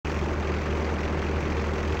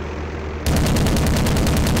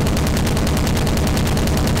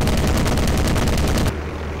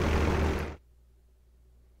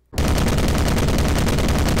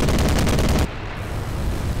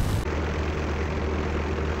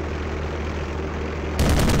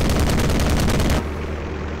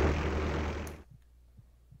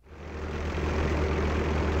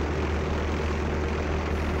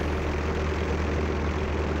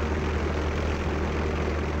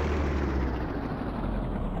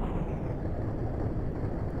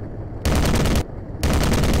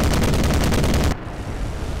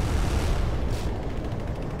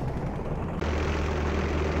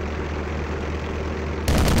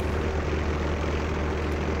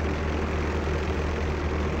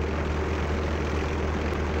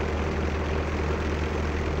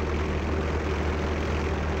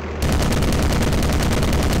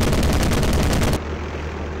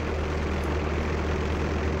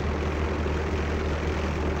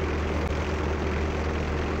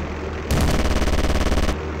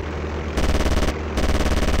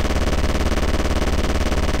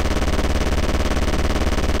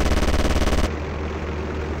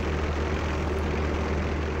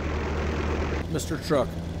Mr. Truck.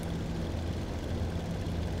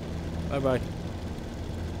 Bye-bye.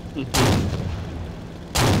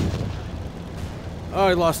 Oh,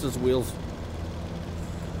 he lost his wheels.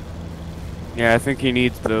 Yeah, I think he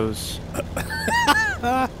needs those.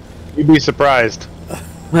 You'd be surprised.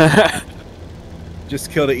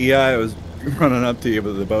 Just killed an EI. I was running up to you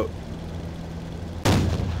with the boat.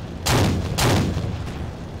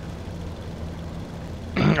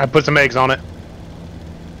 I put some eggs on it.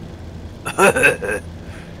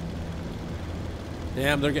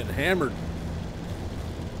 Damn, they're getting hammered.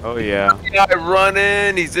 Oh yeah. Yeah, I run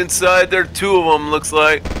in. He's inside there. Two of them looks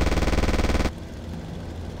like.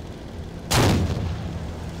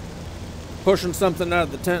 Pushing something out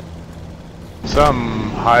of the tent. Some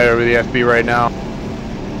high over the FB right now.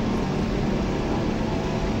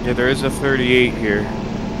 Yeah, there is a 38 here.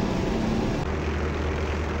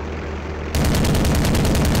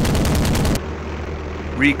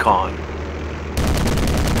 Recon.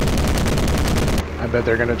 I bet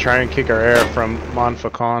they're gonna try and kick our air from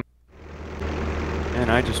Montfaucon.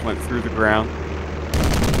 And I just went through the ground.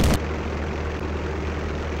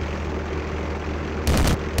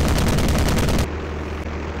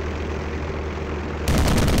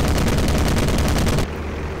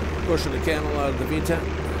 Pushing the camel out of the V-tent.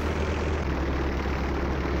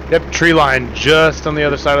 Yep, tree line just on the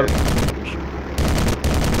other side of the...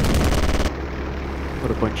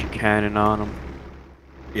 Put a bunch of cannon on him.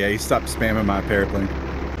 Yeah, he stopped spamming my paraplane.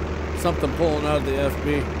 Something pulling out of the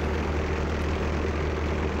FB.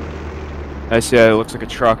 I see it looks like a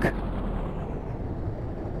truck.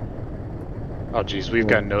 Oh geez, we've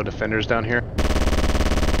got no defenders down here.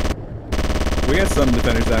 We got some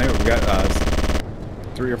defenders down here. We got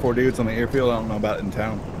 3 or 4 dudes on the airfield. I don't know about in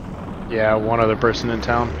town. Yeah, one other person in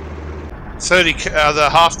town. 30, the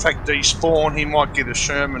half-track despawn, he might get a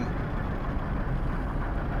Sherman.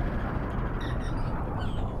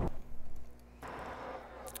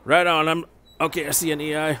 Right on. I'm okay. I see an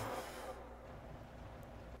EI.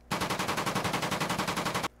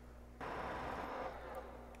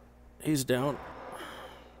 He's down.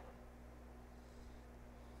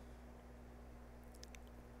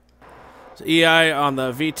 It's EI on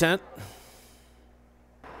the V tent.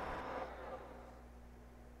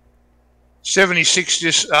 76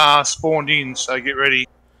 just spawned in, so get ready.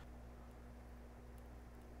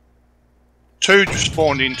 2 just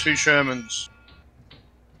spawned in, 2 Shermans.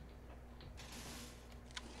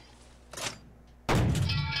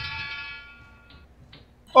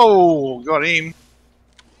 Oh, got him.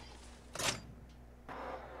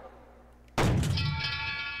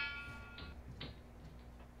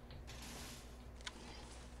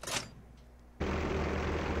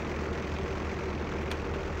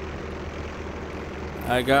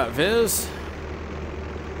 I got Viz.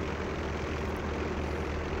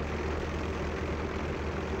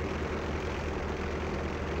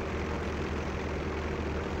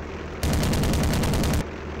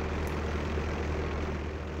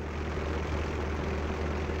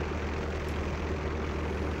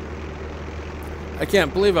 I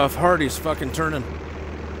can't believe how hard he's fucking turning.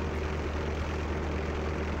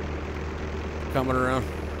 Coming around.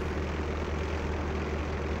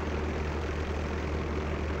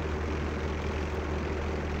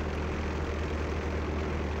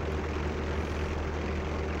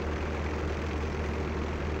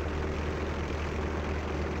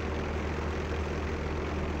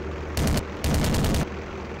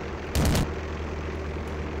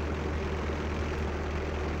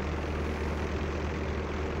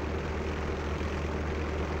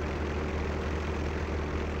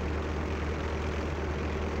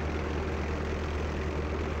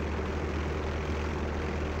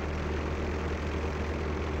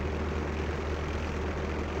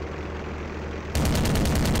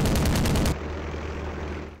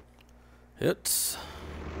 Hits.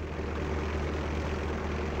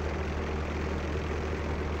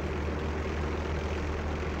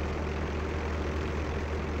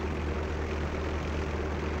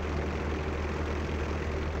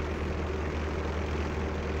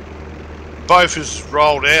 Both is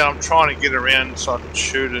rolled out. I'm trying to get around so I can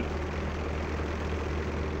shoot it.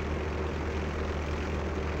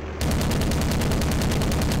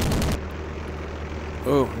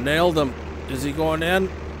 Oh, nailed him. Is he going in?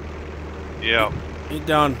 Yeah. He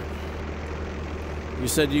done. You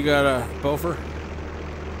said you got a Bofer?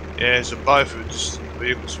 Yeah, it's a both of just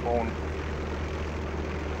vehicle spawn.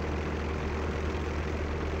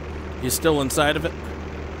 He's still inside of it?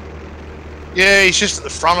 Yeah, he's just at the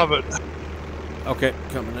front of it. Okay,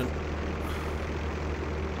 coming in.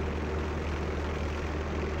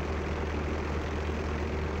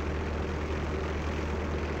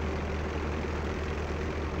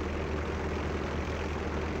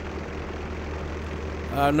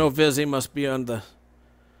 No Viz, he must be on the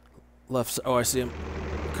left side. Oh, I see him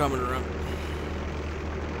coming around.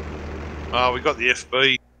 We got the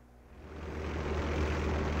FB.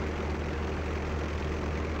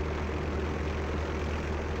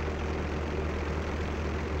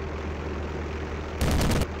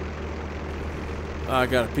 I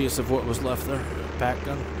got a piece of what was left there. Pack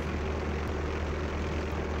gun.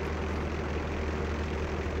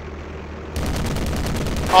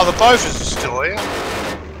 Oh, the Bofors are still here.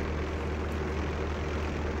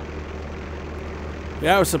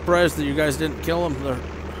 Yeah, I was surprised that you guys didn't kill him.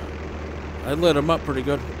 I lit him up pretty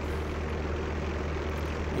good.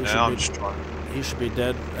 Yeah, I'm just trying. He should be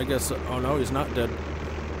dead. I guess. Oh no, he's not dead.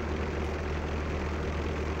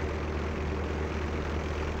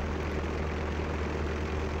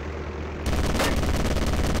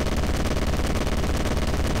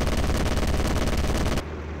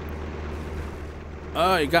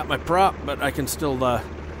 Oh, he got my prop, but I can still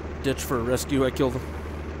ditch for a rescue. I killed him.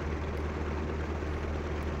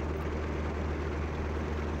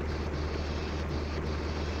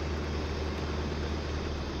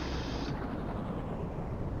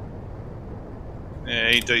 Yeah,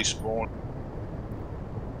 he despawned.